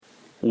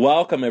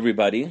Welcome,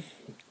 everybody,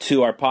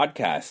 to our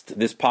podcast.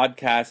 This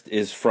podcast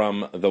is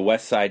from the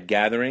Westside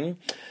Gathering.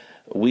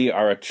 We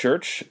are a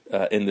church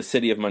in the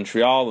city of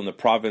Montreal, in the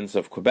province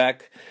of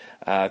Quebec.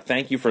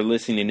 Thank you for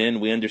listening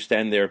in. We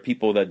understand there are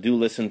people that do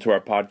listen to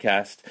our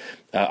podcast,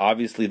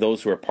 obviously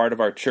those who are part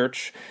of our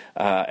church,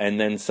 and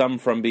then some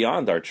from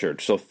beyond our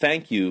church. So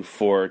thank you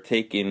for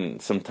taking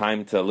some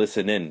time to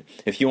listen in.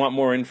 If you want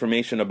more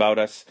information about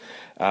us,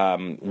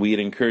 we'd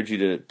encourage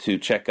you to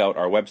check out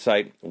our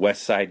website,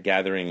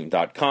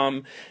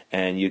 westsidegathering.com,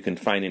 and you can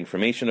find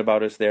information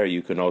about us there.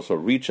 You can also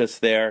reach us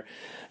there.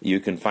 You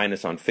can find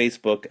us on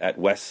Facebook at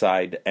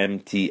Westside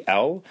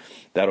MTL.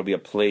 That'll be a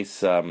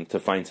place to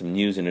find some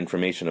news and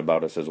information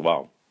about us as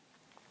well.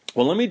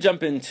 Well, let me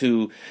jump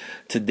into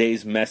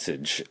today's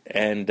message,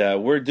 and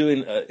we're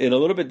doing it a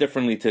little bit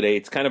differently today.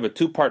 It's kind of a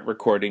two-part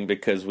recording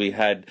because we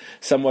had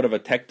somewhat of a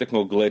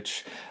technical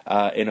glitch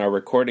in our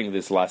recording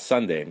this last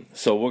Sunday.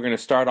 So we're going to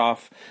start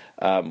off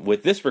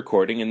with this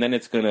recording, and then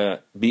it's going to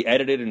be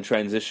edited and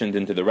transitioned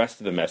into the rest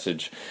of the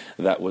message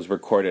that was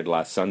recorded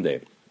last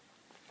Sunday.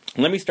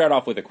 Let me start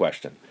off with a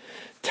question.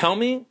 Tell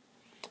me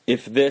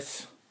if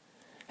this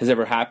has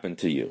ever happened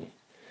to you.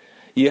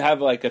 You have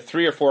like a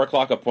 3 or 4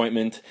 o'clock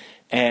appointment,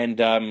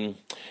 and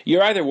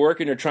you're either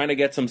working or trying to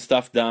get some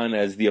stuff done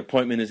as the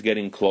appointment is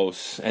getting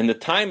close, and the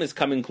time is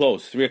coming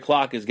close. 3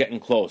 o'clock is getting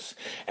close,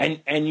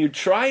 and you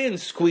try and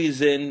squeeze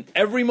in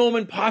every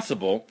moment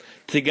possible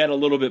to get a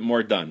little bit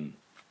more done.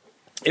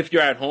 If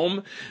you're at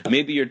home,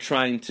 maybe you're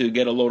trying to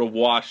get a load of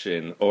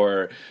washing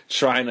or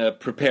trying to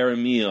prepare a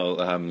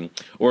meal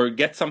or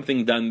get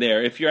something done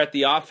there. If you're at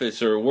the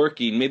office or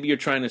working, maybe you're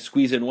trying to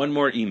squeeze in one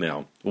more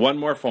email, one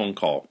more phone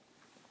call,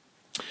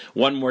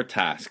 one more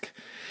task.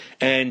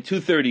 And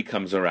 2:30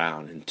 comes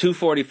around and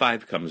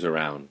 2:45 comes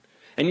around.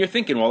 And you're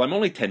thinking, well, I'm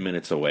only 10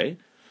 minutes away.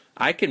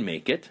 I can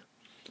make it.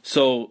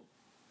 So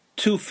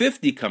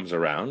 2:50 comes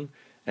around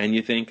and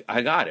you think,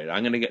 I got it.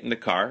 I'm going to get in the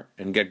car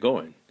and get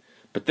going.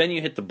 But then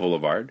you hit the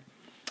boulevard,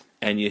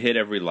 and you hit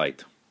every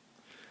light,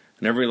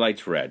 and every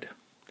light's red,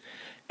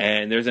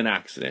 and there's an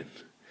accident.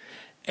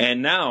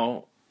 And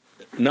now,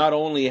 not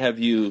only have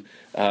you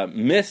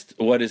missed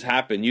what has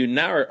happened, you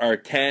now are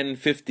 10,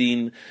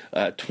 15,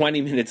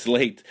 20 minutes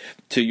late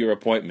to your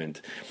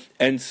appointment.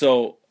 And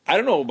so, I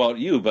don't know about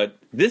you, but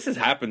this has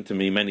happened to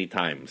me many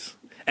times.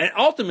 And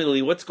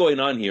ultimately, what's going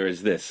on here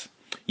is this.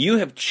 You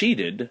have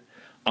cheated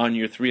on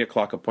your 3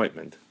 o'clock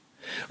appointment.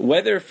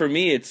 Whether for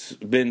me it's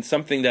been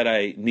something that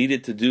I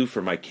needed to do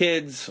for my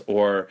kids,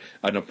 or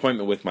an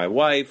appointment with my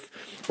wife,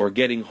 or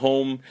getting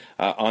home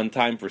on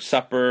time for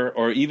supper,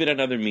 or even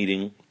another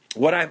meeting,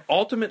 what I've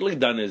ultimately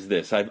done is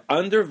this. I've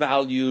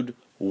undervalued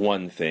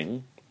one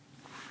thing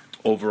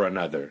over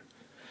another.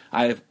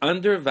 I have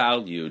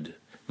undervalued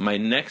my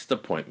next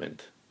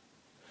appointment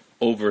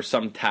over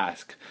some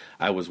task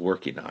I was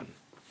working on.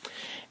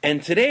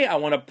 And today I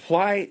want to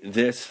apply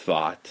this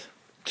thought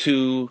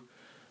to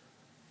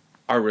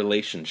our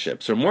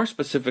relationships, or more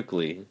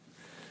specifically,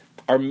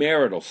 our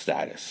marital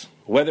status,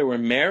 whether we're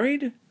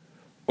married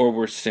or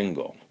we're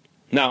single.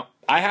 Now,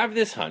 I have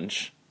this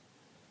hunch,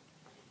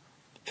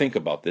 think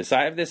about this,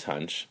 I have this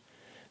hunch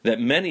that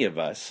many of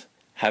us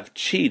have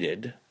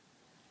cheated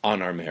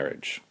on our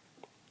marriage.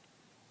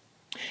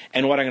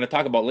 And what I'm going to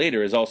talk about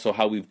later is also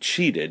how we've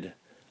cheated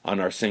on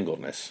our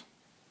singleness.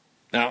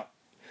 Now,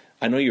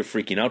 I know you're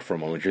freaking out for a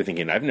moment. You're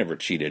thinking, I've never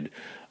cheated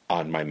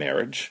on my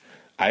marriage.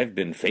 I've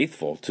been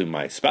faithful to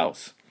my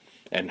spouse.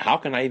 And how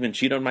can I even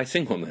cheat on my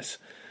singleness?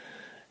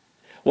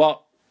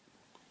 Well,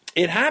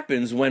 it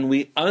happens when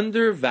we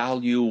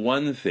undervalue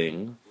one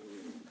thing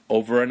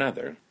over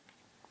another.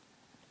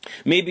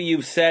 Maybe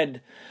you've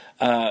said,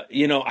 I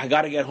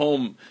got to get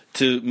home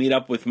to meet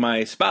up with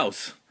my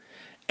spouse.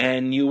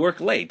 And you work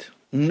late,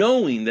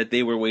 knowing that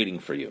they were waiting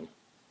for you.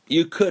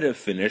 You could have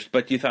finished,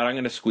 but you thought, I'm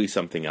going to squeeze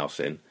something else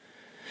in.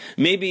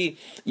 Maybe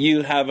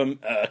you have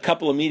a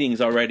couple of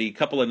meetings already, a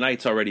couple of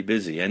nights already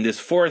busy, and this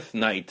fourth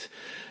night,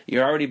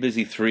 you're already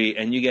busy 3,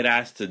 and you get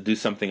asked to do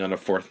something on a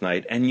fourth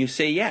night, and you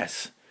say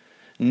yes,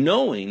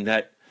 knowing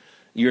that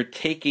you're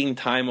taking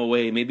time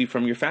away maybe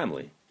from your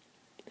family.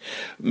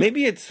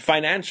 Maybe it's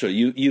financial.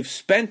 You've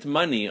spent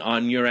money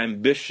on your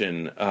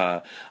ambition,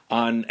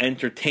 on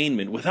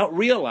entertainment, without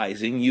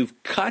realizing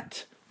you've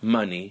cut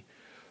money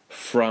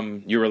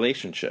from your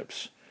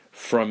relationships,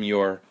 from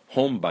your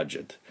home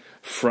budget,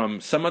 from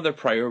some other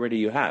priority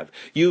you have.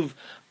 You've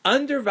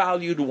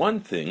undervalued one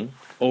thing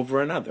over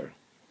another.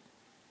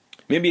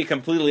 Maybe a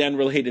completely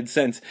unrelated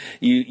sense.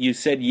 You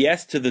said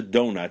yes to the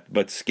donut,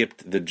 but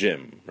skipped the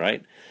gym,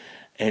 right?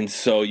 And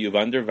so you've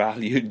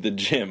undervalued the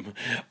gym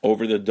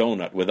over the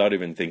donut without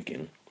even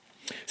thinking.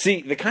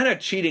 See, the kind of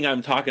cheating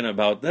I'm talking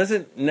about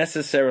doesn't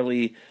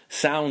necessarily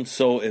sound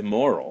so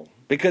immoral,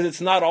 because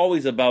it's not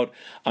always about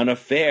an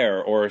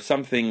affair or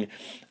something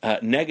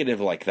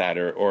negative like that,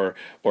 or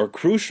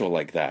crucial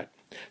like that.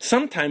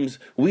 Sometimes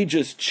we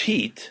just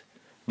cheat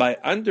by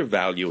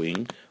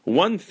undervaluing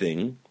one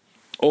thing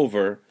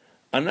over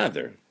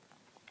another.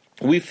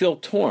 We feel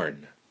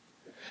torn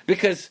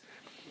because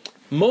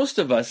most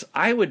of us,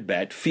 I would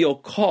bet, feel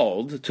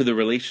called to the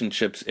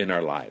relationships in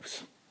our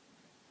lives,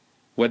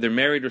 whether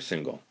married or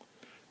single,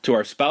 to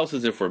our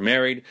spouses if we're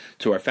married,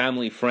 to our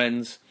family,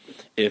 friends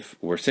if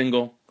we're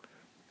single.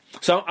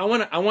 So I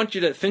want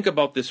you to think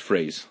about this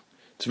phrase.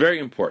 It's very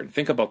important.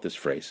 Think about this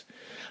phrase.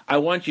 I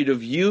want you to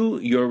view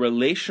your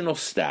relational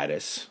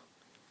status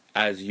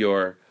as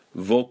your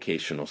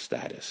vocational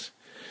status.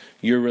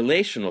 Your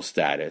relational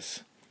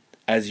status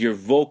as your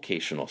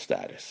vocational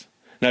status.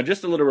 Now,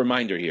 just a little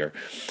reminder here.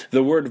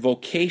 The word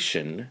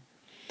vocation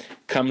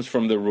comes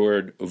from the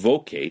word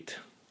vocate.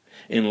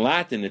 In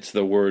Latin, it's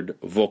the word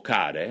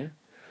vocare,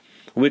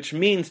 which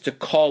means to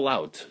call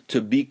out,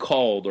 to be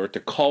called, or to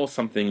call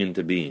something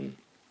into being.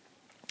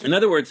 In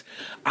other words,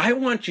 I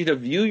want you to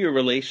view your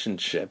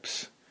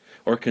relationships,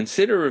 or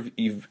consider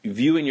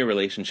viewing your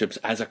relationships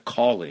as a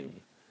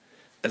calling.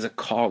 As a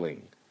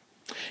calling.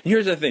 And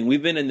here's the thing.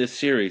 We've been in this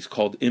series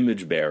called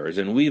Image Bearers,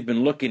 and we've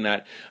been looking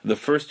at the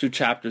first 2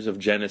 chapters of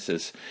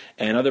Genesis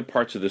and other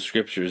parts of the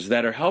Scriptures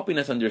that are helping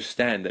us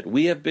understand that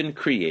we have been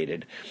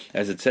created,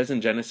 as it says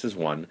in Genesis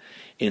 1,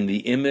 in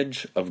the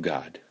image of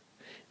God.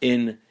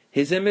 In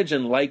His image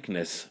and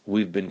likeness,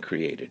 we've been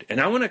created.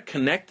 And I want to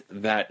connect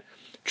that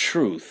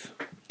truth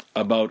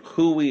about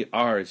who we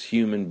are as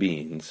human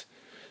beings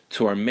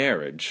to our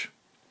marriage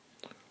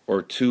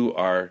or to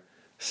our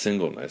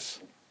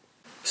singleness.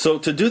 So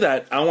to do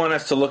that, I want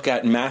us to look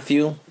at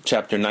Matthew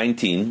chapter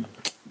 19,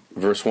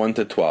 verse 1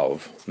 to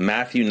 12.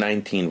 Matthew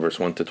 19, verse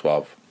 1 to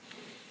 12.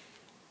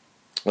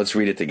 Let's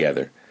read it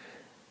together.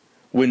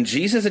 When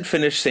Jesus had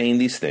finished saying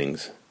these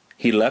things,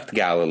 he left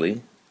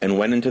Galilee and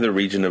went into the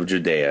region of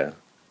Judea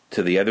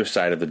to the other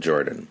side of the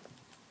Jordan.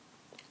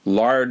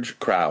 Large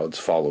crowds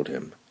followed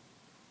him,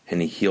 and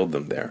he healed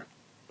them there.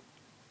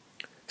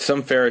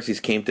 Some Pharisees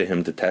came to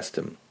him to test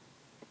him.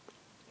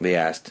 They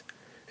asked,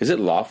 "Is it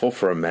lawful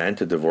for a man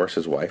to divorce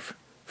his wife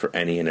for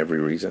any and every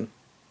reason?"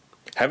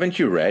 "Haven't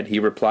you read," he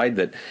replied,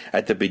 "that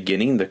at the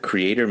beginning the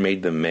Creator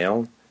made them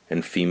male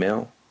and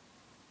female,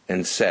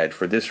 and said,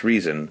 for this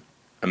reason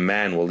a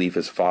man will leave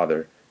his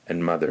father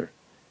and mother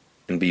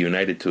and be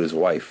united to his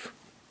wife,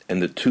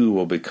 and the two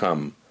will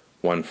become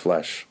one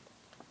flesh.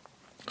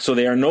 So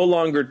they are no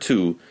longer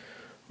two,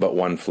 but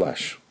one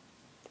flesh.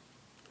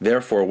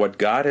 Therefore, what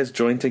God has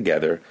joined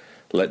together,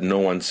 let no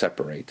one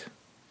separate."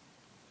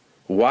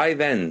 "Why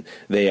then,"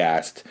 they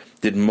asked,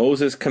 "did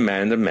Moses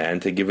command a man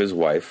to give his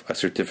wife a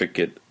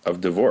certificate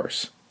of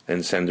divorce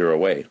and send her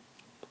away?"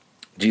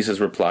 Jesus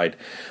replied,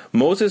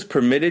 "Moses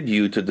permitted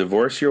you to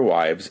divorce your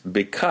wives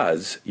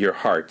because your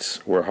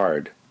hearts were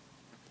hard.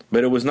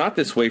 But it was not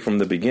this way from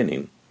the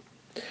beginning.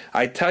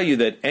 I tell you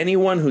that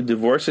anyone who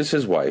divorces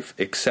his wife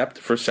except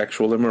for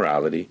sexual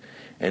immorality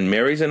and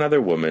marries another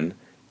woman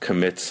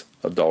commits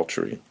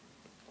adultery."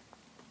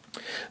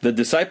 The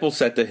disciples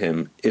said to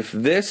him, "If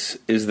this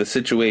is the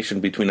situation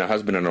between a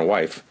husband and a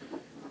wife,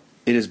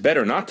 it is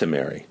better not to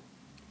marry."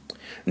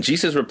 And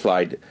Jesus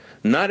replied,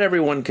 "Not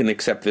everyone can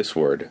accept this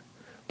word,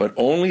 but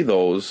only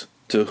those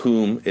to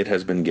whom it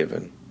has been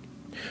given.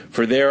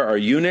 For there are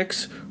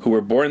eunuchs who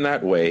were born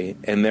that way,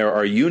 and there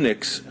are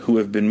eunuchs who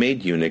have been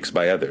made eunuchs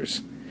by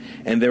others.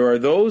 And there are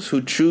those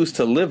who choose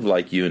to live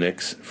like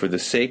eunuchs for the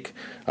sake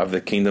of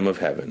the kingdom of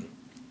heaven.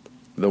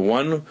 The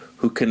one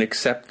who can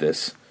accept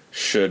this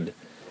should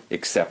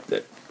accept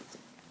it."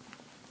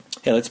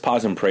 Hey, let's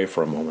pause and pray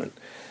for a moment.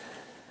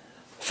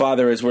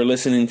 Father, as we're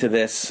listening to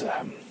this,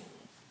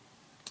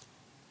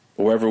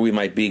 wherever we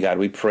might be, God,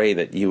 we pray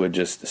that you would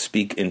just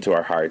speak into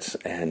our hearts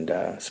and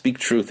speak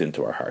truth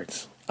into our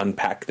hearts.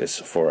 Unpack this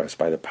for us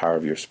by the power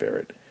of your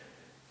Spirit.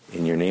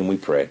 In your name we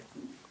pray.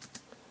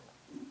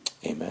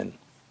 Amen.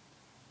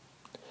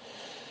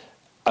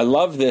 I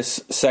love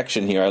this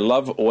section here. I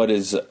love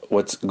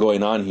what's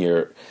going on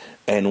here.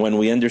 And when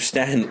we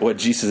understand what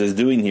Jesus is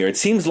doing here, it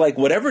seems like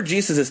whatever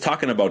Jesus is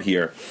talking about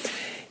here,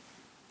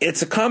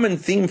 it's a common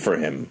theme for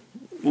him.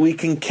 We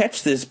can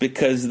catch this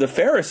because the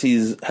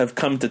Pharisees have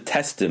come to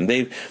test him.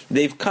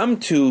 They've come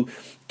to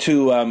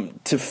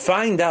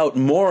find out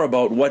more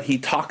about what he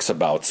talks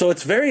about. So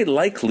it's very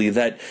likely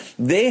that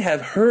they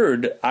have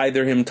heard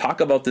either him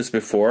talk about this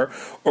before,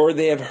 or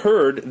they have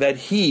heard that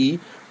he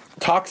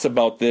talks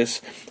about this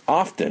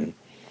often.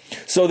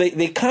 So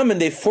they come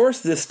and they force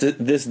this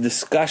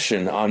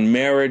discussion on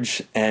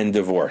marriage and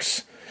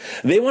divorce.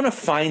 They want to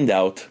find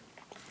out,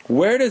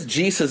 where does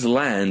Jesus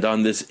land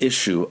on this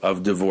issue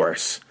of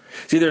divorce?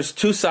 See, there's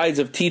 2 sides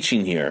of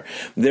teaching here.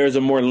 There's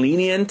a more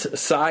lenient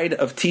side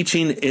of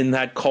teaching in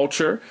that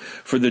culture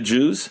for the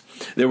Jews.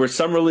 There were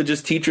some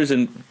religious teachers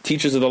and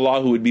teachers of the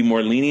law who would be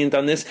more lenient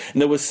on this,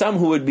 and there was some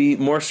who would be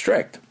more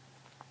strict.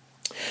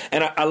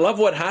 And I love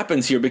what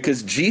happens here,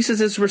 because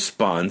Jesus'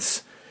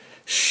 response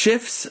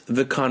shifts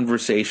the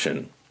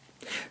conversation.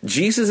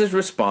 Jesus'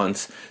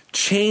 response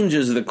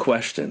changes the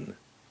question.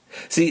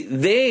 See,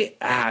 they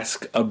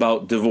ask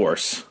about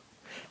divorce,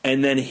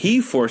 and then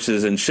he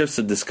forces and shifts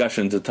the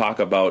discussion to talk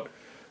about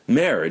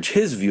marriage,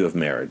 his view of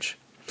marriage.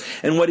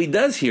 And what he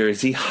does here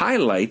is he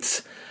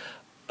highlights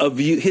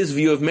his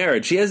view of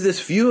marriage. He has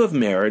this view of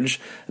marriage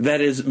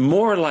that is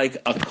more like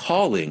a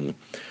calling,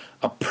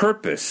 a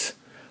purpose,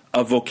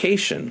 a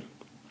vocation.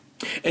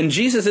 And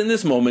Jesus in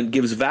this moment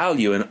gives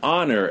value and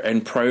honor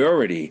and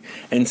priority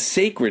and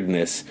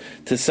sacredness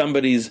to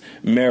somebody's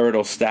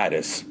marital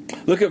status.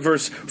 Look at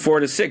verse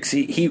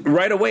 4-6. He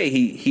right away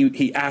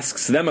he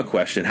asks them a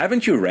question.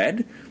 Haven't you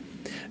read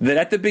that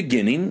at the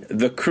beginning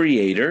the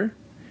Creator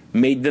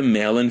made them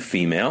male and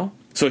female?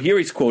 So here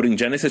he's quoting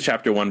Genesis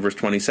chapter 1 verse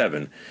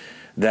 27.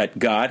 That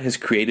God has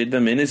created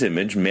them in his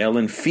image, male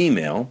and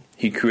female,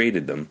 he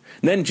created them.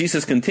 Then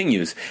Jesus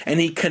continues,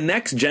 and he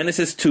connects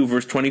Genesis 2,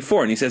 verse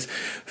 24, and he says,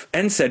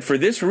 and said, for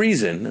this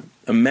reason,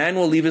 a man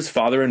will leave his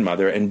father and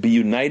mother and be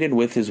united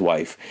with his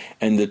wife,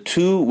 and the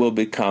two will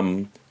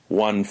become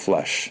one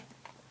flesh.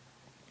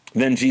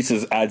 Then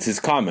Jesus adds his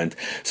comment,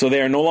 so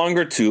they are no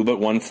longer two, but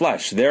one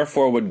flesh.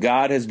 Therefore, what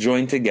God has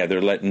joined together,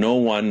 let no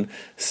one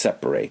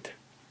separate.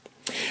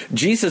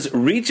 Jesus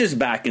reaches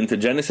back into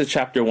Genesis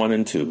chapter 1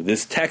 and 2,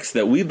 this text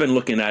that we've been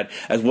looking at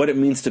as what it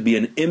means to be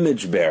an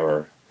image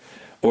bearer,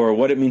 or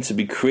what it means to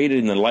be created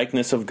in the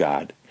likeness of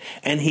God,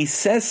 and he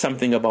says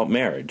something about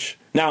marriage.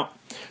 Now,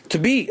 to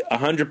be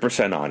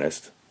 100%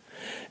 honest,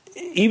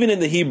 even in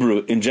the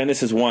Hebrew, in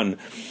Genesis 1,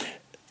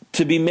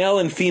 to be male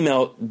and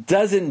female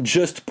doesn't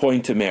just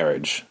point to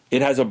marriage.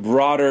 It has a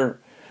broader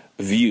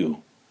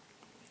view.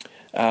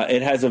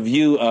 It has a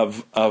view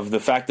of the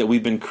fact that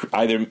we've been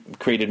either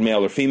created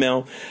male or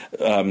female,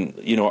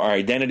 our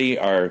identity,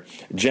 our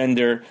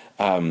gender,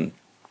 and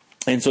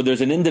so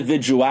there's an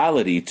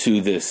individuality to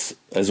this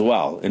as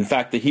well. In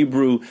fact, the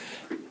Hebrew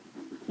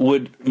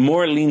would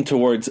more lean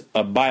towards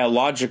a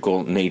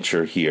biological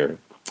nature here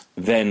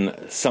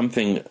than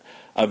something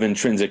of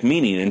intrinsic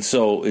meaning, and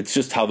so it's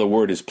just how the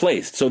word is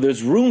placed. So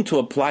there's room to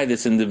apply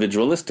this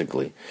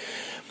individualistically.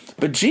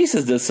 But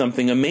Jesus does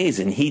something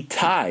amazing. He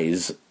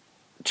ties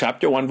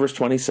chapter 1, verse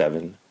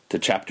 27 to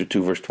chapter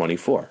 2, verse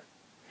 24.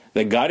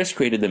 That God has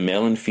created the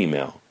male and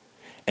female.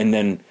 And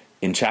then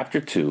in chapter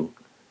 2,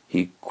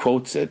 he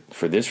quotes it,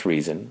 for this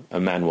reason, a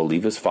man will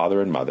leave his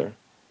father and mother,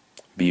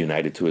 be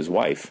united to his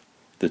wife.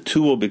 The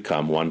two will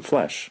become one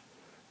flesh.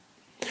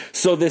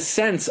 So this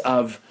sense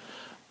of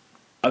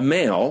a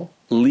male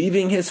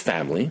leaving his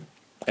family,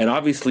 and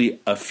obviously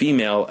a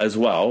female as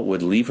well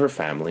would leave her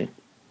family,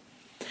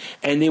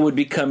 and they would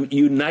become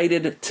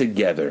united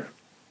together.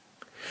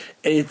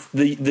 It's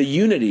the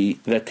unity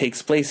that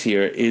takes place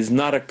here is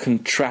not a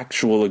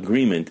contractual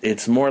agreement.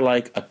 It's more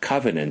like a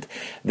covenant.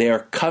 They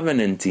are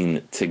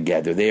covenanting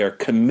together. They are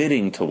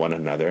committing to one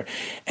another.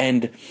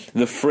 And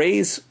the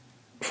phrase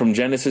from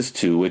Genesis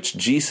 2, which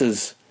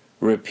Jesus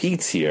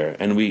repeats here,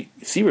 and we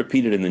see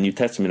repeated in the New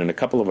Testament in a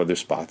couple of other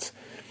spots,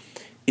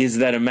 is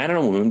that a man and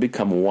a woman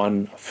become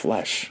one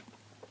flesh.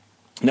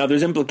 Now,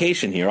 there's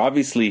implication here.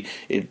 Obviously,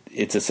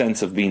 it's a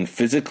sense of being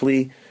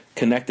physically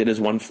connected as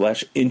one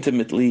flesh,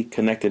 intimately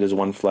connected as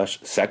one flesh,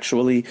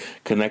 sexually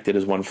connected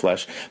as one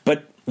flesh.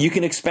 But you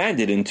can expand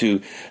it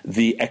into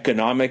the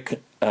economic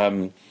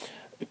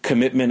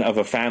commitment of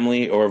a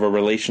family or of a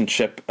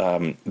relationship,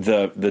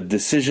 the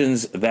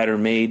decisions that are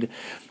made.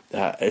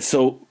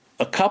 So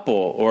a couple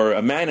or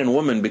a man and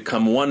woman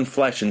become one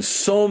flesh in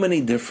so many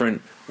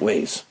different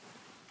ways.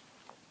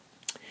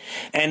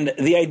 And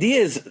the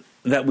ideas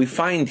that we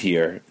find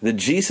here that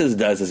Jesus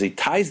does as he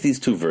ties these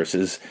two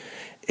verses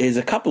is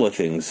a couple of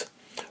things.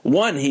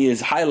 One, he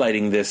is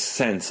highlighting this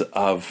sense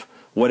of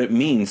what it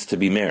means to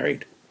be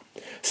married.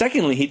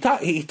 Secondly, he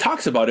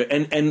talks about it,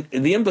 and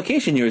the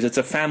implication here is it's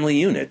a family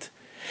unit.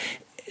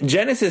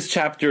 Genesis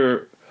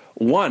chapter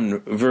 1,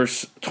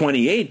 verse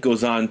 28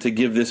 goes on to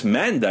give this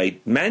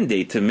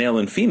mandate to male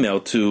and female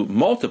to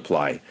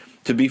multiply,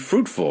 to be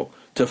fruitful,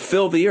 to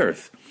fill the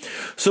earth.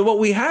 So what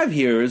we have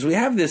here is we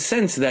have this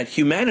sense that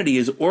humanity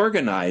is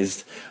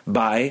organized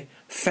by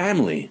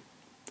family.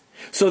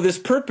 So this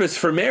purpose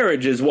for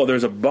marriage is, well,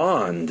 there's a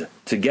bond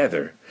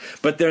together.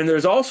 But then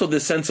there's also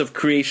this sense of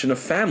creation of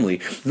family.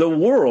 The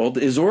world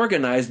is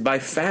organized by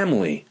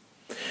family.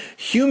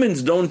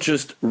 Humans don't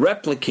just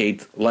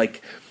replicate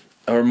like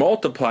or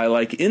multiply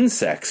like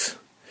insects.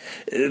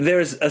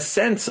 There's a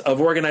sense of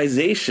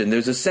organization.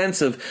 There's a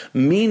sense of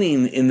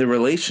meaning in the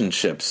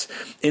relationships.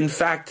 In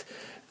fact,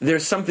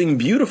 there's something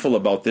beautiful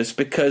about this,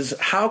 because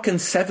how can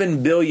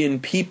 7 billion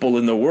people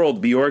in the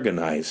world be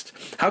organized?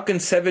 How can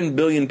 7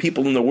 billion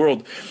people in the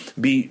world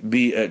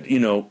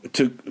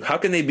how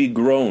can they be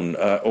grown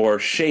or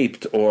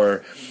shaped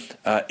or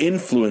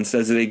influenced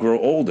as they grow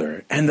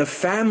older? And the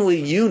family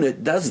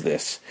unit does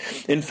this.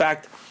 In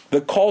fact,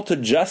 the call to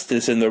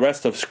justice in the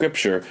rest of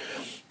Scripture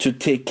to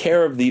take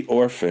care of the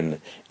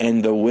orphan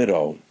and the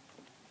widow.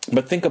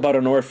 But think about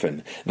an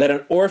orphan,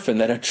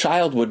 that a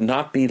child would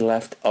not be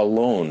left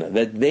alone,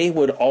 that they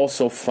would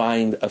also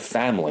find a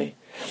family.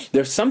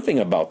 There's something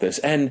about this.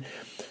 And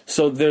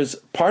so there's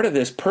part of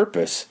this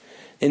purpose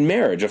in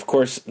marriage. Of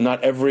course,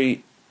 not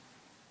every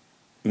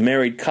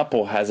married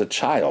couple has a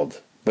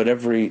child, but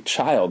every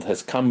child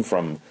has come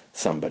from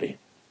somebody.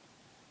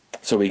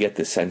 So we get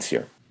this sense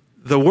here.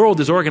 The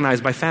world is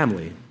organized by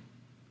family.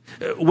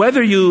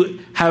 Whether you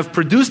have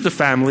produced a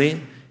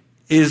family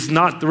is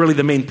not really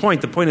the main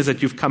point. The point is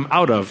that you've come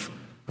out of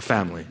a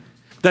family.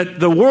 That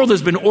the world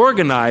has been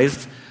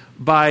organized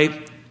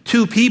by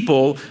two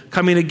people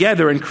coming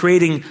together and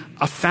creating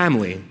a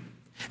family.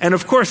 And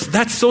of course,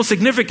 that's so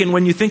significant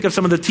when you think of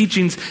some of the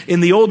teachings in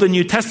the Old and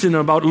New Testament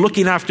about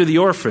looking after the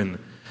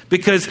orphan.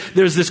 Because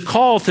there's this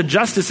call to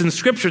justice in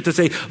Scripture to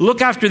say,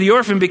 look after the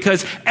orphan,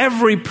 because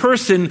every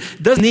person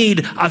doesn't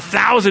need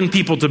 1,000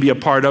 people to be a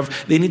part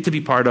of. They need to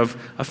be part of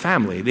a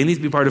family. They need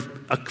to be part of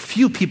a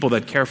few people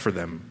that care for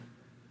them.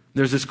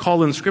 There's this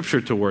call in Scripture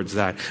towards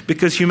that,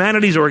 because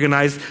humanity is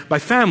organized by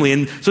family.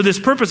 And so this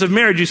purpose of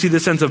marriage, you see the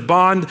sense of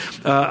bond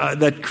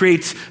that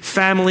creates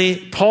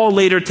family. Paul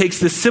later takes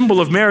this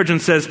symbol of marriage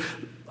and says,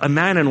 a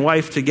man and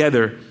wife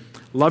together,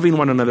 loving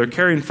one another,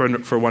 caring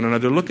for one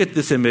another. Look at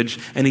this image,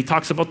 and he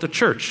talks about the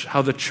church,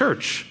 how the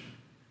church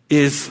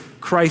is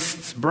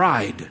Christ's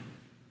bride.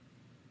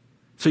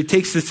 So he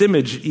takes this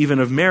image even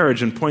of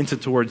marriage and points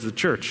it towards the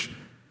church.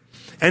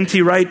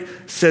 N.T. Wright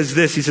says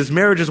this. He says,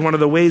 marriage is one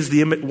of the ways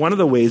the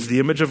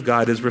image of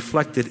God is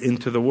reflected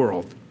into the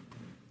world.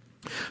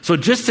 So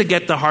just to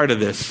get the heart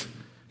of this,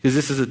 because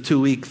this is a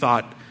 2-week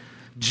thought,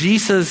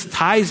 Jesus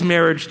ties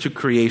marriage to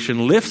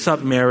creation, lifts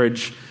up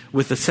marriage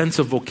with a sense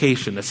of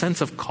vocation, a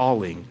sense of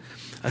calling,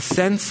 a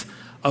sense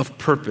of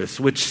purpose,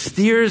 which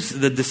steers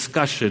the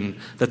discussion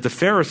that the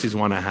Pharisees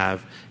want to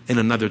have in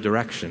another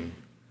direction.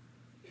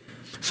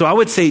 So I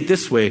would say it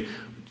this way,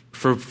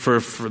 for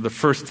the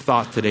first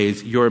thought today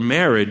is your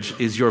marriage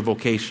is your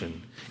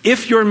vocation.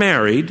 If you're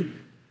married,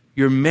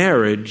 your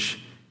marriage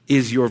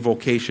is your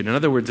vocation. In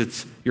other words,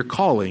 it's your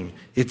calling.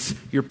 It's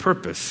your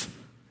purpose.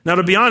 Now,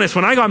 to be honest,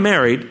 when I got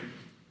married,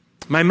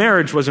 my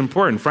marriage was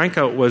important.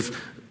 Franca was,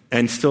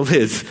 and still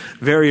is,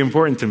 very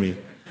important to me.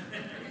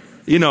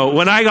 You know,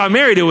 when I got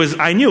married,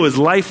 I knew it was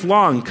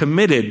lifelong,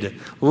 committed,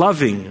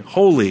 loving,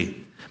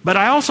 holy. But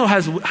I also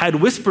had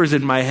whispers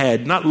in my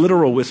head, not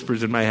literal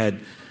whispers in my head,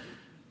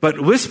 but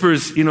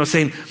whispers,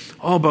 saying,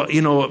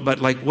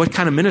 but like, what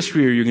kind of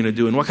ministry are you going to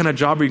do? And what kind of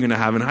job are you going to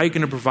have? And how are you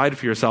going to provide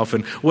for yourself?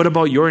 And what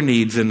about your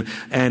needs? And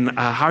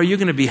how are you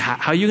going to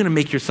how are you going to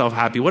make yourself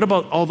happy? What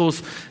about all those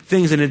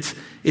things? And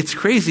it's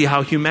crazy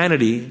how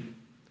humanity,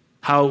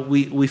 how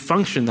we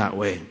function that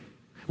way.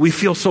 We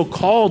feel so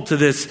called to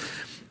this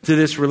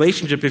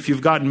relationship if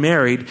you've gotten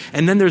married.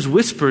 And then there's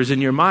whispers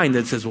in your mind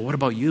that says, well, what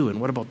about you? And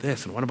what about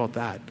this? And what about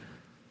that?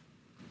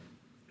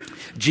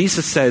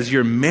 Jesus says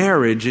your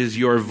marriage is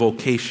your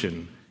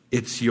vocation.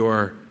 It's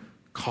your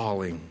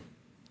calling.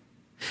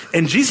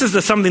 And Jesus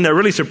does something that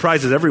really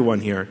surprises everyone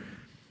here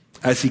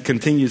as he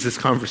continues this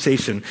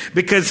conversation.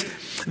 Because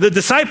the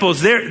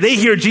disciples, they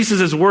hear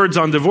Jesus' words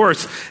on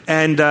divorce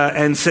and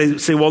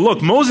say, well,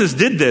 look, Moses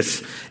did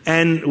this.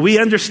 And we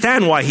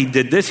understand why he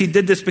did this. He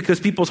did this because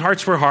people's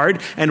hearts were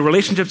hard and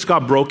relationships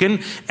got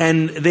broken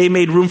and they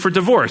made room for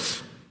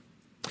divorce.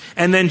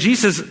 And then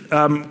Jesus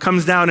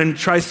comes down and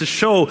tries to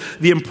show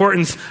the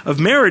importance of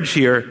marriage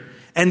here.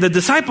 And the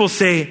disciples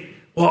say,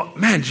 well,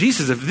 man,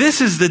 Jesus, if this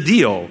is the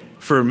deal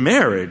for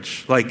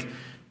marriage,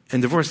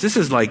 and divorce, this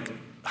is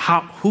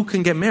who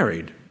can get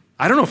married?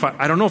 I don't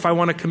know if I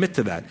want to commit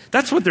to that.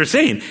 That's what they're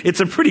saying. It's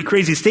a pretty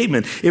crazy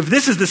statement. If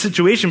this is the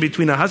situation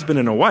between a husband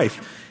and a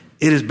wife,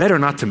 it is better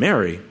not to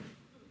marry.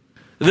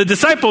 The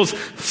disciples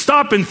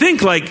stop and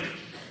think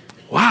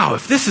wow,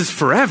 if this is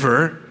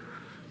forever,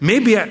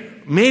 maybe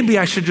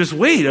I should just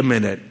wait a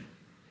minute.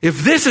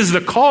 If this is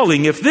the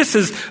calling, if this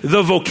is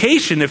the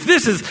vocation, if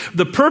this is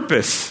the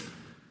purpose.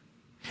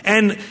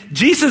 And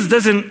Jesus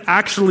doesn't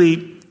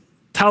actually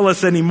tell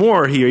us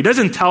anymore here. He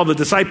doesn't tell the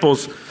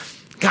disciples,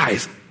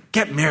 guys,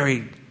 get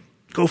married,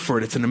 go for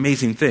it. It's an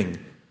amazing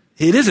thing.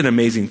 It is an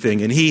amazing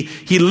thing. And he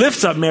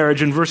lifts up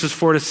marriage in verses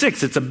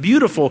 4-6. It's a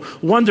beautiful,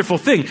 wonderful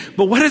thing.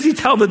 But what does he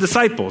tell the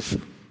disciples?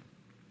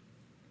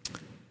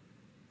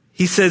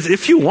 He says,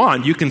 if you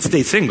want, you can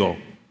stay single.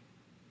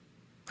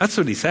 That's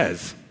what he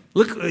says.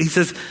 Look, he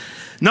says,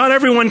 not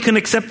everyone can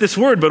accept this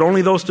word, but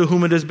only those to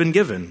whom it has been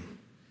given.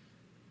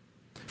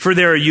 For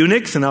there are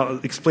eunuchs, and I'll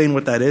explain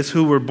what that is,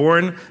 who were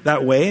born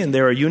that way, and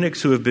there are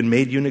eunuchs who have been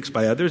made eunuchs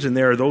by others, and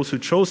there are those who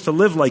chose to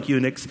live like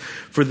eunuchs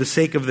for the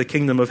sake of the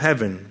kingdom of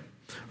heaven.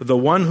 The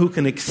one who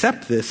can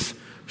accept this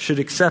should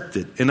accept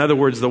it. In other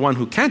words, the one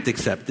who can't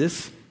accept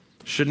this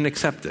shouldn't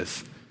accept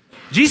this.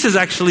 Jesus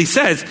actually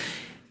says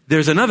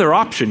there's another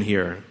option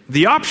here.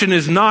 The option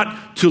is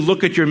not to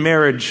look at your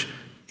marriage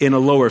in a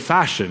lower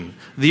fashion.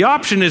 The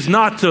option is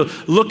not to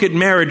look at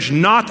marriage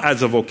not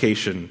as a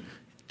vocation.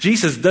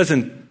 Jesus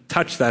doesn't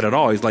touch that at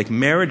all. He's like,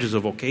 marriage is a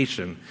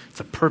vocation. It's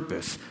a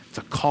purpose. It's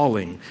a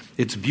calling.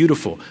 It's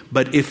beautiful.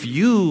 But if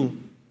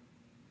you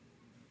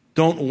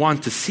don't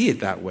want to see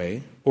it that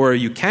way, or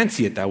you can't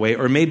see it that way,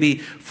 or maybe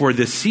for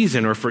this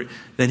season,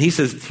 then he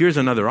says, here's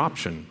another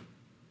option.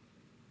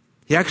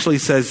 He actually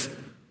says,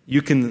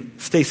 you can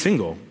stay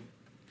single.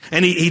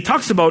 And he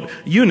talks about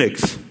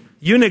eunuchs.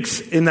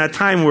 Eunuchs in that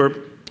time were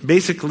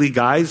basically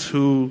guys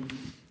who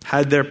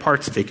had their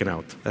parts taken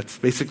out. That's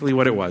basically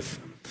what it was.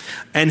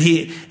 And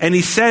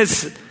he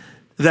says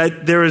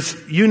that there is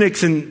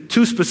eunuchs in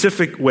two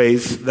specific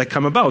ways that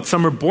come about.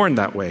 Some are born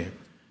that way.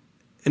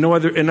 In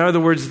other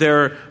words,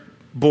 they're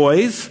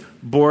boys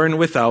born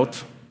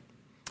without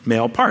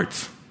male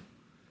parts.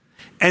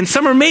 And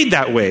some are made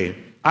that way,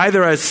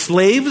 either as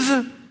slaves,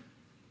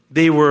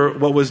 they were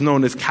what was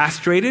known as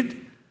castrated,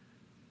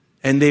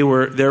 and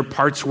their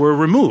parts were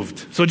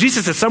removed. So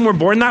Jesus says some were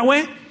born that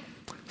way,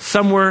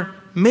 some were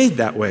made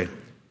that way.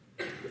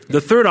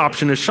 The third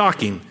option is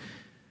shocking,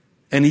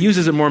 and he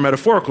uses it more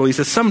metaphorical. He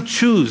says some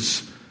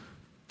choose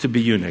to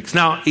be eunuchs.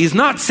 Now, he's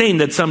not saying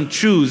that some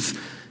choose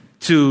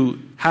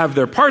to have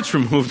their parts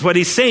removed. What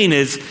he's saying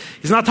is,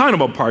 he's not talking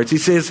about parts.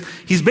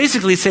 He's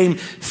basically saying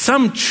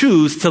some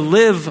choose to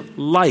live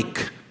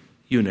like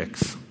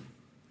eunuchs.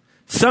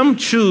 Some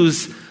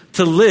choose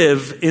to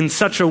live in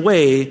such a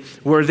way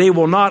where they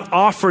will not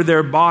offer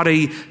their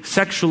body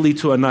sexually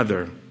to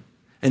another,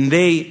 and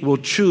they will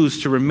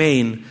choose to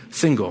remain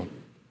single.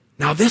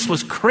 Now, this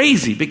was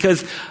crazy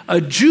because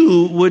a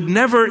Jew would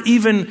never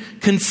even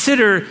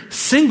consider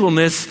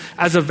singleness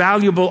as a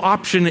valuable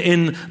option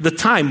in the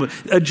time.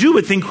 A Jew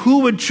would think, who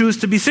would choose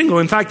to be single?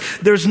 In fact,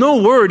 there's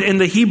no word in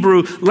the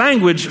Hebrew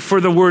language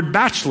for the word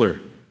bachelor.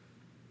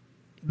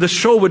 The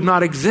show would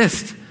not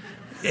exist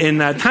in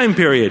that time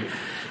period.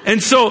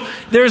 And so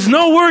there's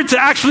no word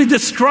to actually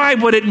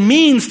describe what it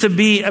means to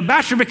be a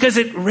bachelor because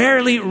it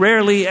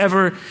rarely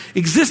ever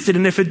existed.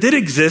 And if it did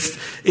exist,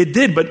 it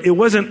did, but it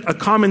wasn't a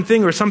common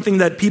thing or something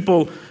that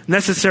people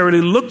necessarily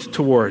looked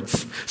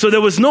towards. So there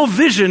was no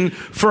vision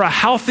for a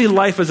healthy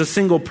life as a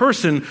single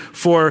person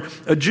for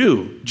a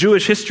Jew.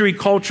 Jewish history,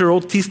 culture,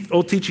 Old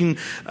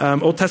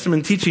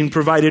Testament teaching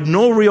provided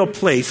no real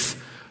place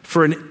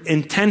for an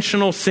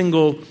intentional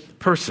single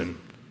person.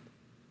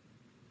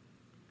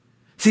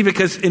 See,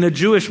 because in a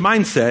Jewish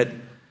mindset,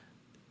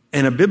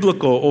 in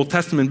a Old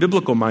Testament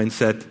biblical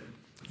mindset,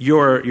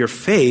 your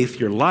faith,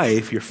 your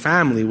life, your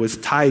family was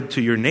tied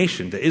to your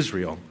nation, to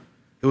Israel.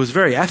 It was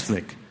very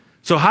ethnic.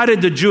 So how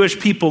did the Jewish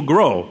people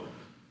grow?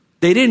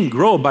 They didn't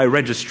grow by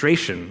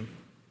registration.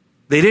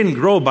 They didn't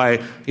grow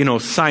by,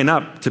 sign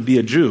up to be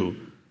a Jew.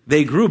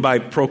 They grew by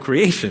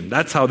procreation.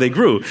 That's how they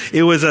grew.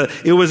 It was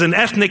an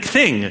ethnic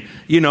thing.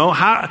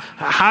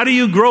 How do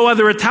you grow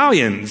other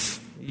Italians?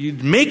 You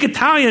make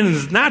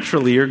Italians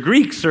naturally, or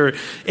Greeks, or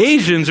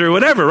Asians, or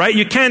whatever, right?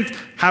 You can't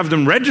have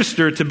them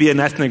register to be an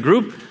ethnic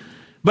group.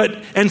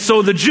 And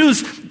so the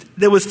Jews,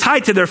 that was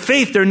tied to their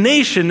faith, their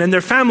nation, and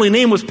their family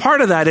name was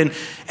part of that.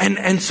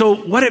 And so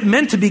what it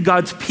meant to be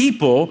God's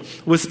people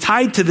was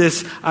tied to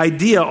this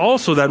idea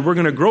also that we're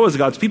going to grow as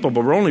God's people,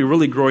 but we're only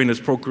really growing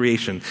as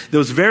procreation. There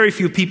was very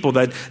few people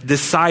that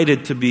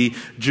decided to be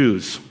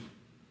Jews.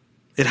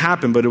 It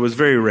happened, but it was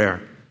very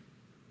rare.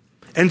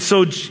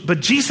 But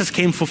Jesus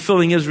came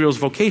fulfilling Israel's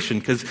vocation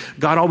because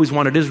God always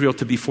wanted Israel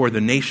to be for the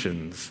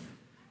nations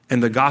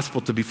and the gospel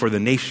to be for the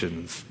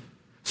nations.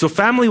 So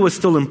family was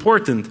still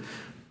important,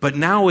 but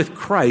now with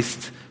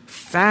Christ,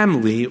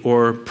 family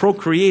or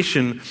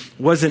procreation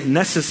wasn't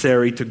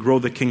necessary to grow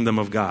the kingdom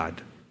of God.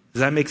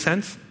 Does that make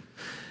sense?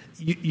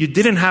 You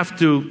didn't have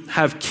to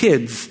have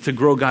kids to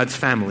grow God's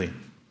family.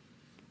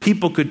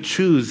 People could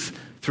choose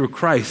through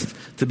Christ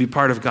to be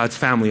part of God's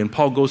family. And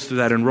Paul goes through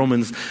that in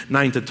Romans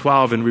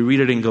 9-12, and we read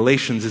it in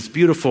Galatians. This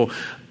beautiful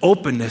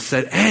openness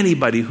that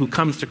anybody who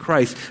comes to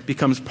Christ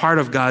becomes part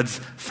of God's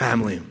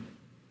family.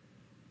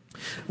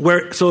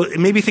 So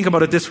maybe think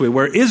about it this way.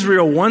 Where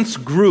Israel once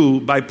grew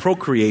by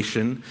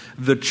procreation,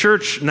 the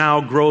church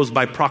now grows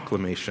by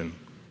proclamation.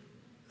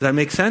 Does that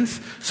make sense?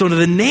 So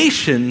the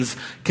nations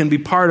can be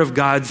part of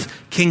God's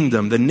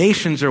kingdom. The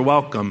nations are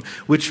welcome,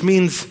 which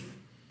means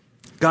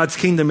God's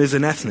kingdom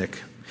isn't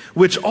ethnic.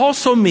 Which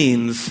also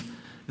means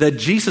that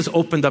Jesus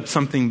opened up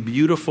something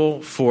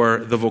beautiful for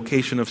the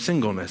vocation of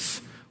singleness.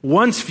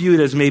 Once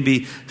viewed as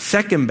maybe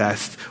second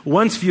best,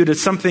 once viewed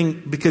as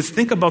something, because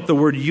think about the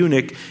word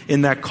eunuch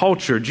in that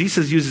culture.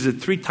 Jesus uses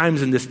it 3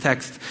 times in this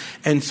text.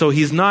 And so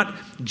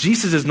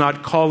Jesus is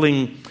not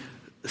calling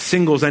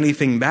singles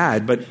anything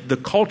bad, but the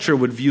culture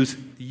would view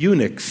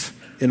eunuchs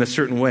in a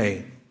certain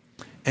way.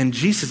 And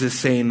Jesus is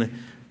saying,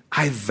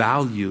 I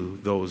value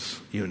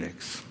those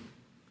eunuchs.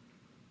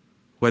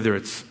 Whether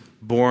it's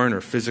born or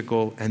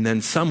physical, and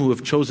then some who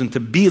have chosen to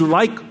be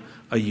like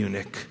a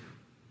eunuch.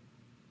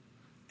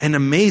 And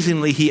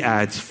amazingly, he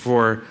adds,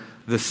 for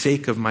the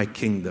sake of my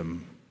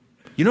kingdom.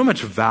 You know how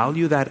much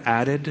value that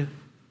added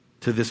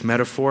to this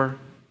metaphor?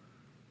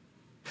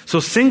 So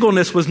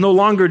singleness was no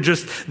longer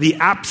just the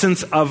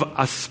absence of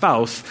a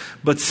spouse,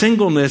 but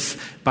singleness,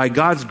 by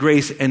God's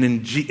grace and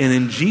in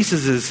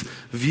Jesus'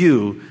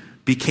 view,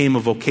 became a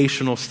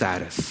vocational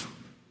status.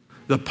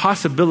 The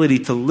possibility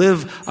to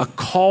live a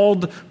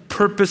called,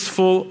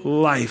 purposeful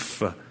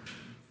life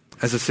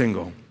as a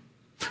single.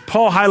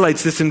 Paul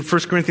highlights this in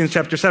 1 Corinthians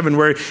chapter 7,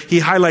 where he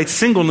highlights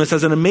singleness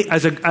as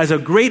a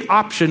great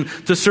option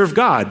to serve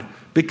God.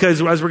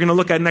 Because as we're going to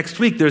look at next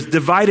week, there's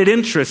divided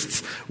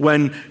interests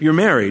when you're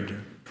married.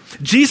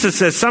 Jesus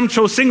says some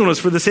chose singleness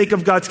for the sake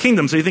of God's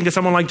kingdom. So you think of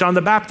someone like John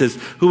the Baptist,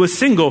 who was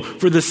single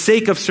for the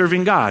sake of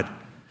serving God.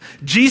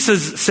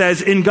 Jesus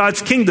says in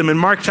God's kingdom, in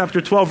Mark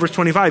chapter 12, verse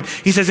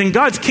 25, he says, in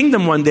God's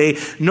kingdom one day,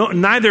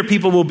 neither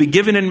people will be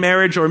given in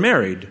marriage or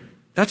married.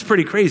 That's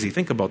pretty crazy.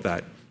 Think about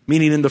that.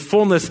 Meaning in the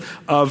fullness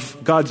of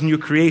God's new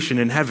creation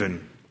in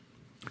heaven.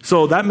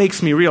 So that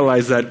makes me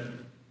realize that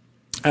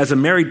as a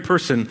married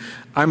person,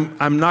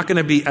 I'm not going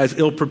to be as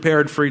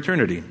ill-prepared for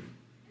eternity.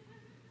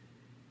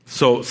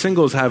 So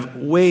singles have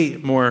way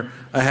more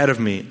ahead of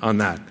me on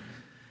that.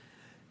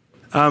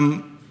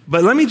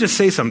 But let me just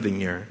say something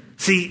here.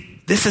 See,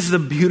 this is the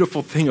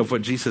beautiful thing of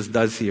what Jesus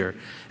does here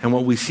and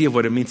what we see of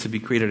what it means to be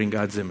created in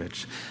God's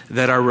image,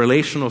 that our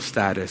relational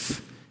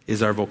status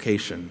is our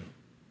vocation.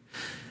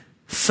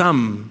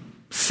 Some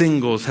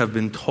singles have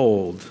been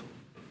told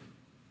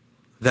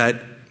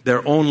that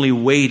they're only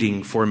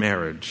waiting for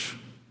marriage,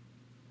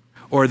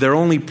 or their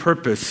only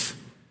purpose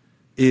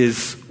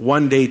is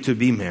one day to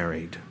be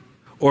married,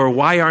 or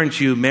why aren't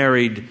you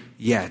married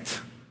yet?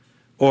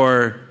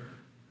 Or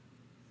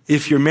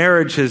if your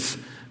marriage has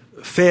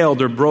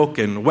failed or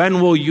broken,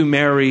 when will you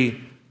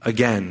marry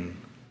again?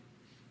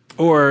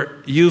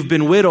 Or you've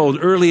been widowed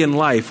early in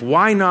life,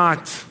 why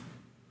not?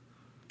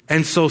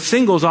 And so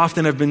singles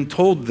often have been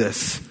told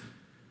this,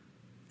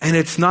 and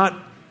it's not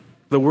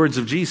the words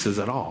of Jesus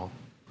at all.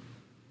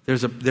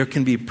 There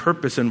can be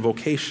purpose and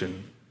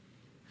vocation.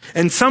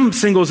 And some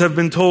singles have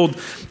been told,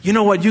 you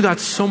know what, you got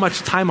so much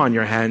time on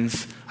your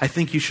hands, I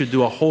think you should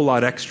do a whole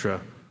lot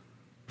extra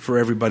for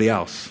everybody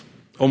else,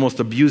 almost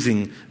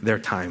abusing their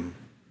time.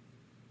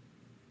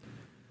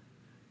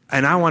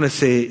 And I want to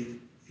say,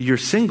 your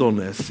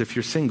singleness, if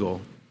you're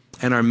single,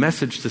 and our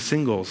message to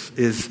singles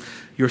is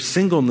your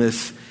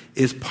singleness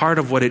is part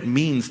of what it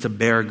means to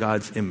bear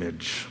God's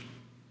image.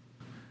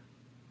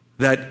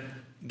 That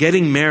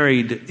getting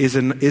married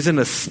isn't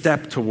a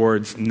step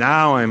towards,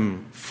 now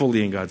I'm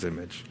fully in God's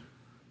image.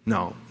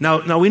 No.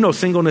 Now we know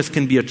singleness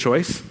can be a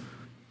choice.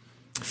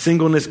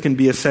 Singleness can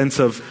be a sense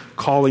of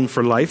calling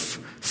for life.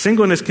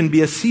 Singleness can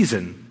be a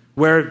season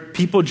where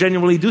people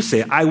genuinely do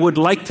say, I would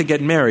like to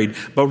get married,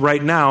 but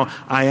right now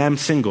I am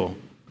single.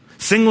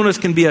 Singleness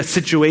can be a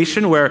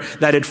situation where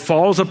that it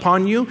falls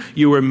upon you.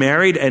 You were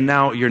married and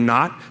now you're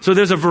not. So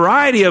there's a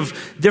variety of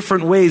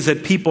different ways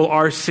that people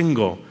are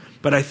single.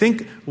 But I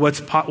think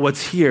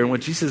what's here and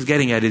what Jesus is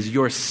getting at is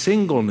your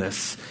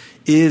singleness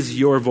is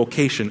your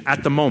vocation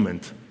at the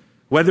moment,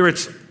 whether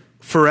it's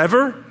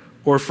forever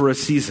or for a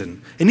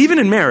season. And even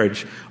in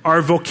marriage,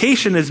 our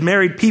vocation as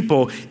married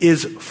people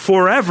is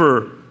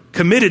forever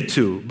committed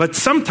to. But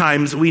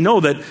sometimes we know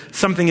that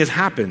something has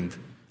happened.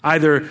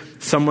 Either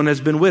someone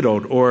has been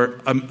widowed or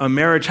a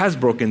marriage has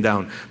broken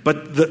down.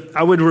 But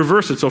I would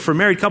reverse it. So for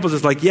married couples,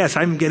 it's like, yes,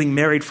 I'm getting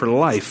married for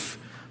life.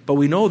 But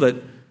we know that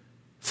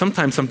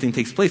sometimes something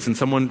takes place and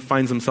someone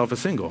finds himself a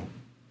single.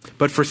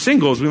 But for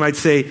singles, we might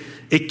say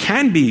it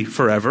can be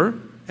forever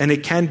and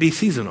it can be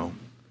seasonal.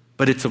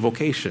 But it's a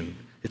vocation.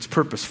 It's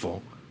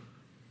purposeful.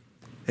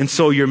 And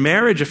so your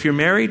marriage, if you're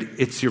married,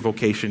 it's your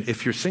vocation.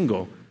 If you're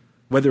single,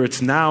 whether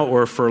it's now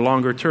or for a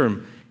longer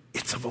term,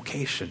 it's a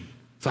vocation.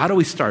 So how do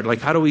we start?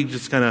 Like, how do we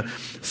just kind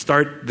of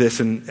start this?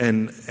 And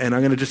I'm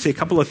going to just say a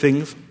couple of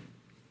things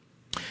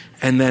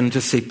and then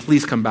just say,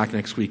 please come back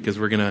next week because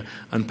we're going to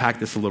unpack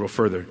this a little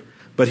further.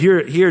 But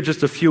here are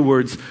just a few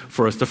words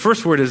for us. The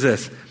first word is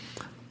this: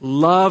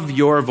 love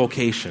your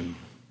vocation.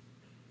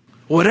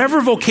 Whatever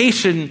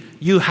vocation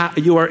you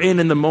are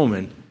in the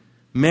moment,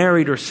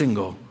 married or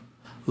single,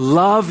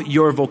 love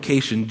your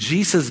vocation.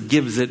 Jesus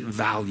gives it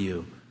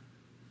value.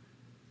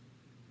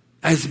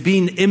 As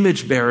being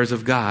image bearers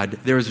of God,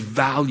 there is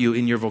value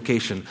in your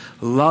vocation.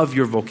 Love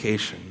your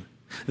vocation.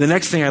 The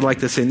next thing I'd like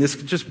to say, and this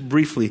just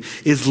briefly,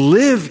 is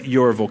live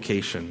your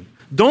vocation.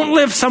 Don't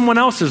live someone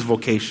else's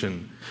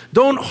vocation.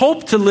 Don't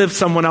hope to live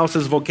someone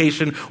else's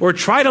vocation or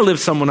try to live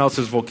someone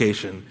else's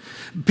vocation.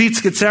 Pete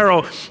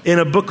Scazzaro, in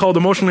a book called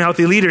Emotionally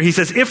Healthy Leader, he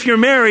says, if you're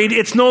married,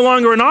 it's no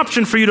longer an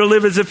option for you to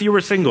live as if you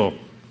were single.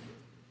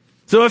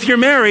 So if you're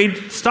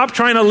married, stop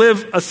trying to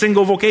live a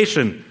single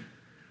vocation.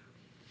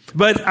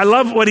 But I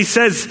love what he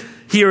says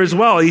here as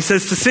well. He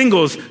says to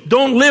singles,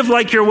 don't live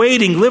like you're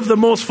waiting. Live the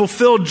most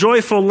fulfilled,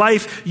 joyful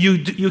life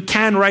you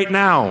can right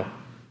now,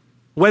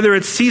 whether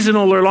it's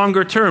seasonal or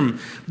longer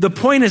term. The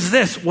point is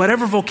this: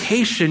 whatever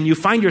vocation you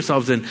find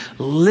yourselves in,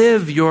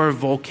 live your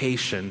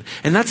vocation.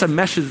 And that's a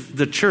message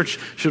the church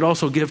should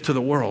also give to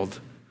the world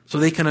so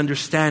they can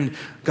understand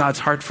God's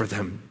heart for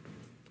them.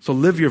 So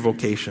live your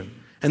vocation.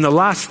 And the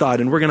last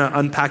thought, and we're going to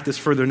unpack this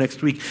further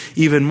next week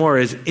even more,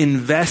 is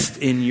invest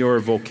in your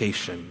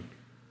vocation.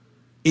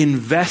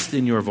 Invest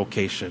in your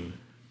vocation.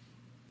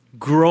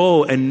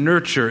 Grow and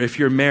nurture, if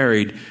you're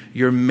married,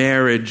 your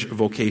marriage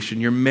vocation,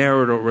 your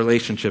marital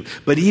relationship.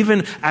 But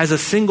even as a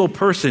single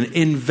person,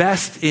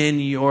 invest in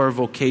your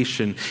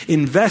vocation.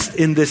 Invest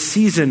in this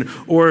season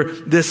or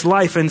this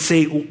life and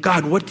say,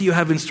 God, what do you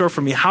have in store for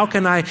me? How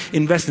can I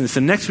invest in this?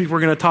 And next week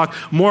we're going to talk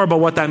more about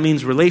what that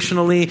means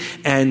relationally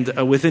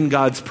and within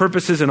God's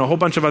purposes and a whole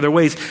bunch of other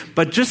ways.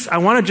 But I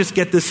want to just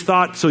get this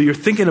thought so you're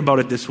thinking about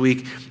it this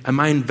week. Am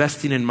I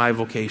investing in my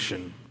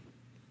vocation?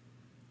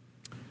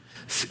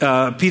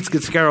 Pete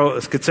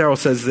Scazzaro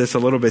says this a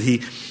little bit.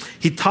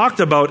 He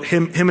talked about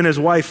him and his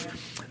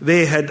wife.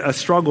 They had a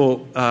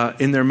struggle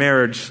in their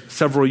marriage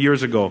several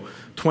years ago,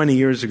 20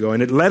 years ago,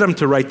 and it led him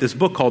to write this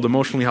book called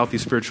Emotionally Healthy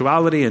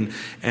Spirituality and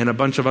a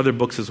bunch of other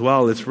books as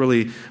well. It's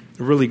really,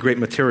 really great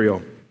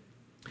material.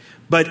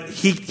 But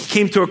he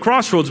came to a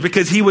crossroads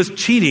because he was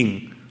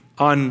cheating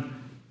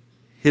on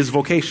his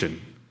vocation.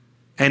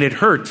 And it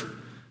hurt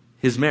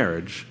his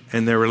marriage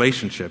and their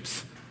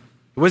relationships.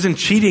 It wasn't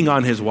cheating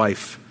on his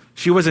wife.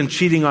 She wasn't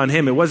cheating on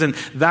him. It wasn't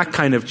that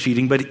kind of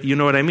cheating, but you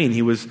know what I mean.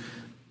 He was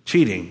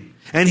cheating.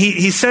 And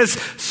he says,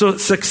 so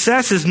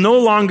success is no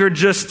longer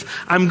just,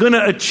 I'm going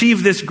to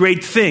achieve this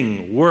great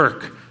thing,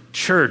 work,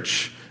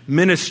 church,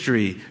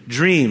 ministry,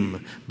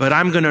 dream, but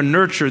I'm going to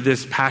nurture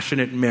this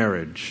passionate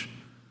marriage.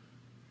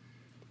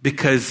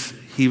 Because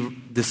he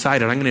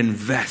decided, I'm going to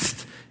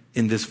invest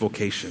in this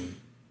vocation.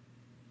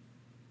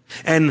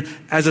 And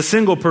as a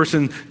single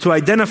person, to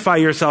identify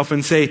yourself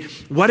and say,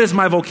 what is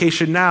my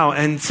vocation now?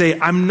 And say,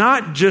 I'm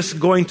not just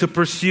going to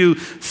pursue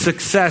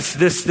success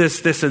this,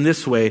 and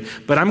this way,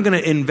 but I'm going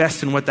to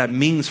invest in what that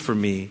means for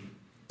me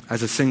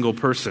as a single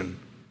person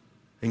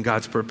in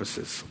God's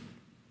purposes.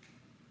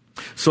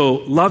 So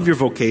love your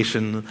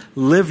vocation,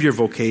 live your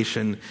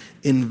vocation,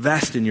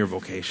 invest in your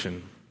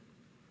vocation.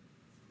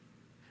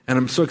 And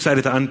I'm so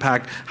excited to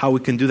unpack how we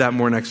can do that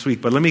more next week.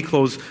 But let me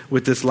close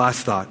with this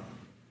last thought.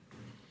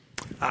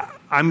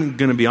 I'm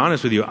going to be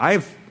honest with you.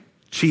 I've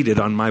cheated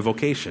on my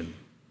vocation.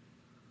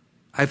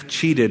 I've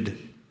cheated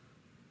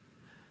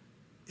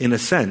in a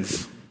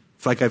sense.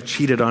 It's like I've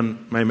cheated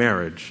on my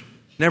marriage.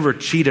 Never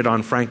cheated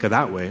on Franca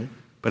that way,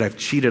 but I've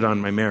cheated on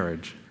my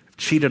marriage. I've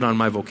cheated on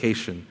my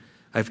vocation.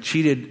 I've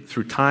cheated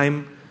through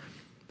time,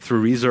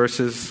 through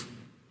resources,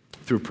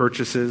 through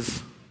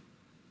purchases,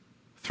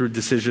 through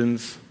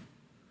decisions,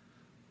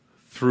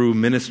 through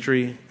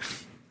ministry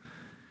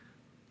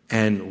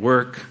and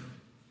work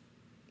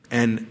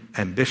and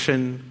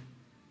ambition.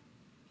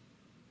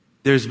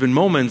 There's been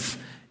moments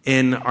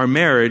in our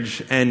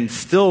marriage and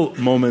still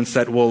moments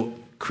that will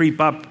creep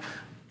up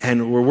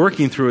and we're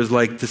working through is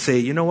like to say,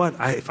 you know what,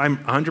 if I'm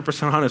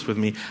 100% honest with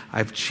me,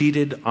 I've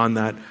cheated on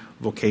that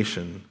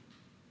vocation.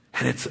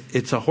 And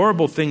it's a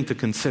horrible thing to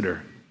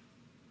consider.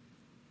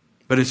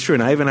 But it's true,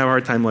 and I even have a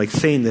hard time like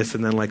saying this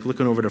and then like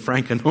looking over to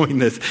Frank and knowing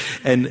this.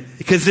 And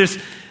because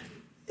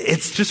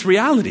it's just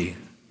reality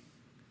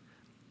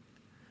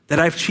that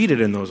I've cheated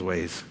in those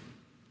ways.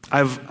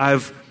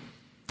 I've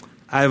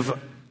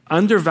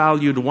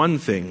undervalued one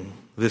thing,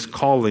 this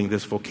calling,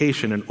 this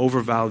vocation, and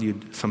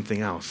overvalued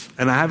something else.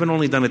 And I haven't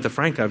only done it to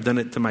Frank, I've done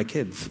it to my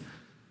kids.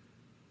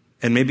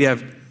 And maybe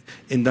I've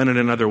done it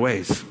in other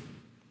ways.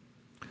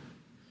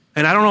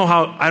 And I don't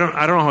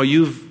know how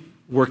you've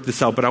worked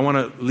this out, but I want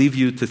to leave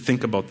you to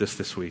think about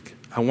this week.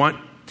 I want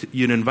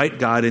you to invite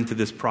God into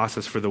this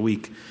process for the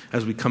week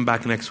as we come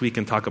back next week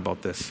and talk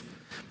about this.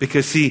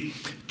 Because see,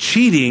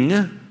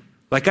 cheating,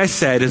 like I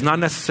said, is not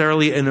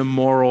necessarily an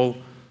immoral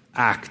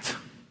act.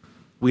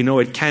 We know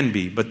it can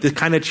be, but the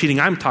kind of cheating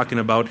I'm talking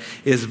about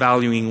is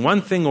valuing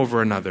one thing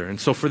over another. And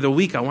so for the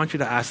week, I want you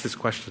to ask this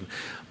question.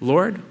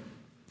 Lord,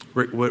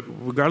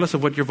 regardless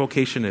of what your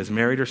vocation is,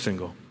 married or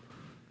single,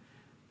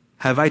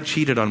 have I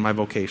cheated on my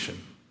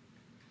vocation?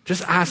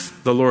 Just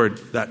ask the Lord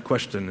that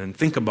question and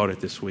think about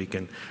it this week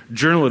and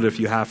journal it if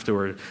you have to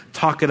or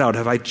talk it out.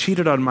 Have I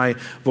cheated on my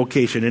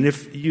vocation? And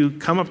if you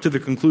come up to the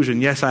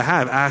conclusion, yes, I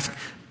have, ask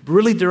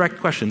really direct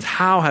questions.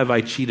 How have I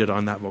cheated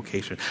on that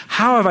vocation?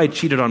 How have I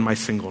cheated on my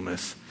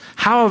singleness?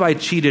 How have I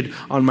cheated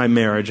on my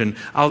marriage? And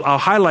I'll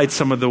highlight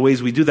some of the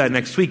ways we do that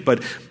next week.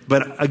 But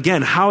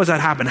again, how has that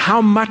happened?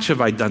 How much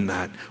have I done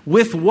that?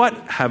 With what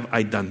have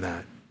I done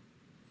that?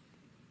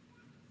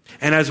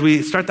 And as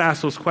we start to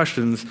ask those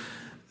questions,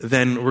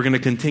 then we're going to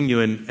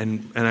continue,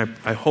 and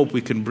I hope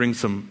we can bring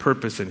some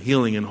purpose and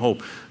healing and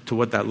hope to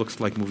what that looks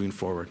like moving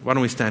forward. Why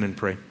don't we stand and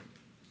pray?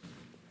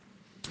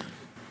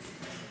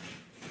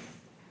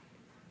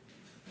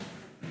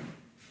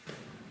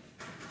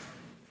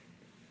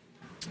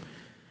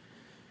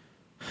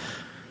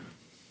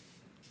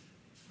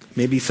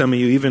 Maybe some of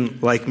you, even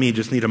like me,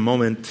 just need a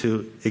moment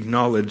to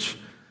acknowledge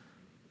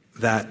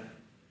that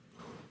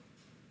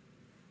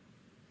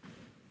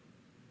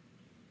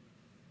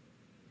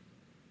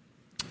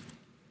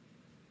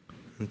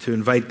and to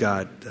invite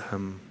God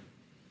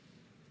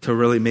to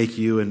really make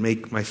you and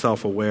make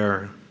myself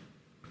aware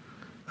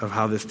of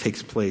how this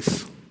takes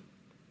place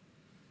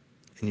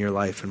in your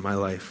life and my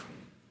life.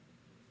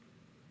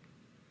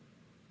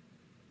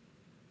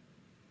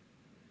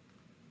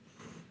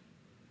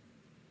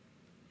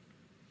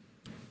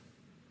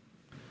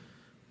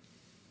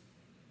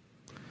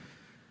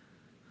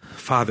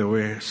 Father,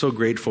 we're so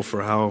grateful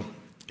for how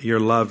your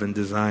love and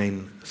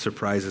design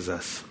surprises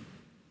us.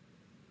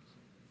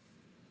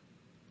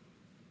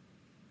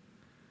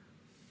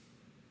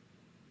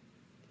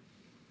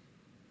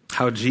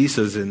 How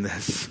Jesus in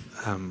this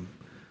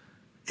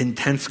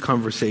intense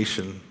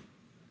conversation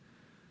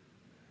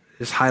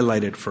is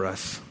highlighted for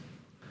us,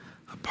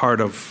 a part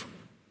of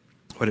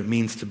what it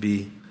means to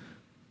be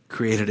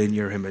created in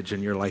your image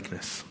and your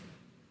likeness.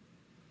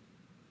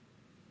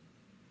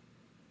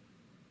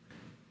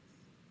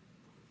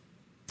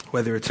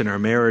 Whether it's in our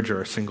marriage or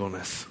our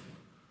singleness,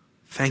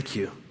 thank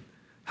you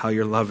how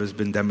your love has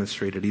been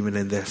demonstrated even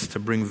in this to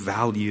bring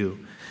value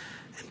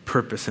and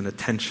purpose and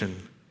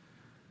attention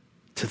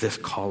to this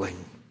calling.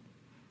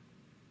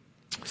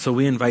 So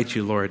we invite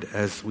you, Lord,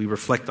 as we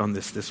reflect on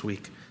this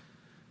week,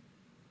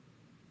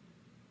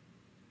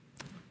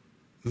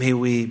 may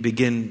we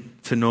begin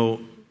to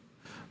know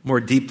more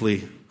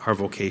deeply our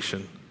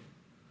vocation.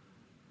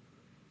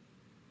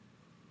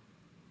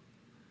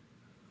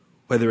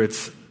 Whether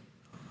it's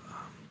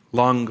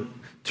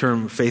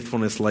long-term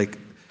faithfulness like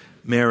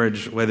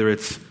marriage, whether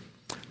it's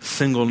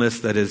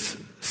singleness that is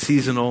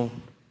seasonal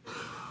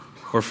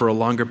or for a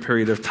longer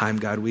period of time,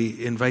 God,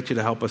 we invite you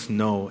to help us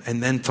know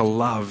and then to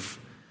love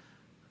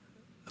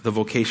the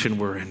vocation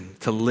we're in,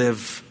 to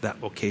live that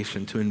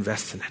vocation, to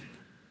invest in it.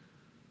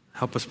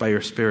 Help us by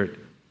your Spirit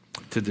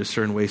to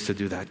discern ways to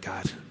do that,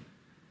 God.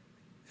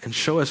 And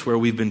show us where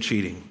we've been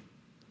cheating.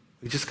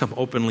 We just come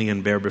openly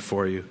and bare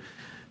before you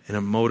in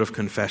a mode of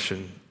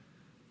confession.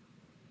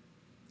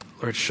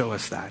 Lord, show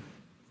us that,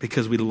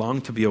 because we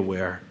long to be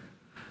aware,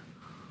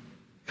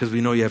 because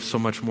we know you have so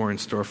much more in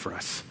store for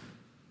us.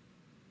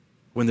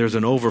 When there's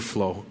an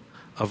overflow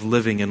of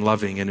living and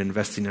loving and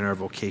investing in our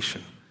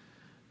vocation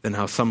than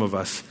how some of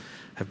us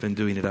have been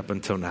doing it up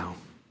until now.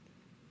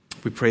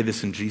 We pray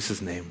this in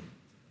Jesus' name.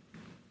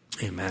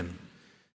 Amen.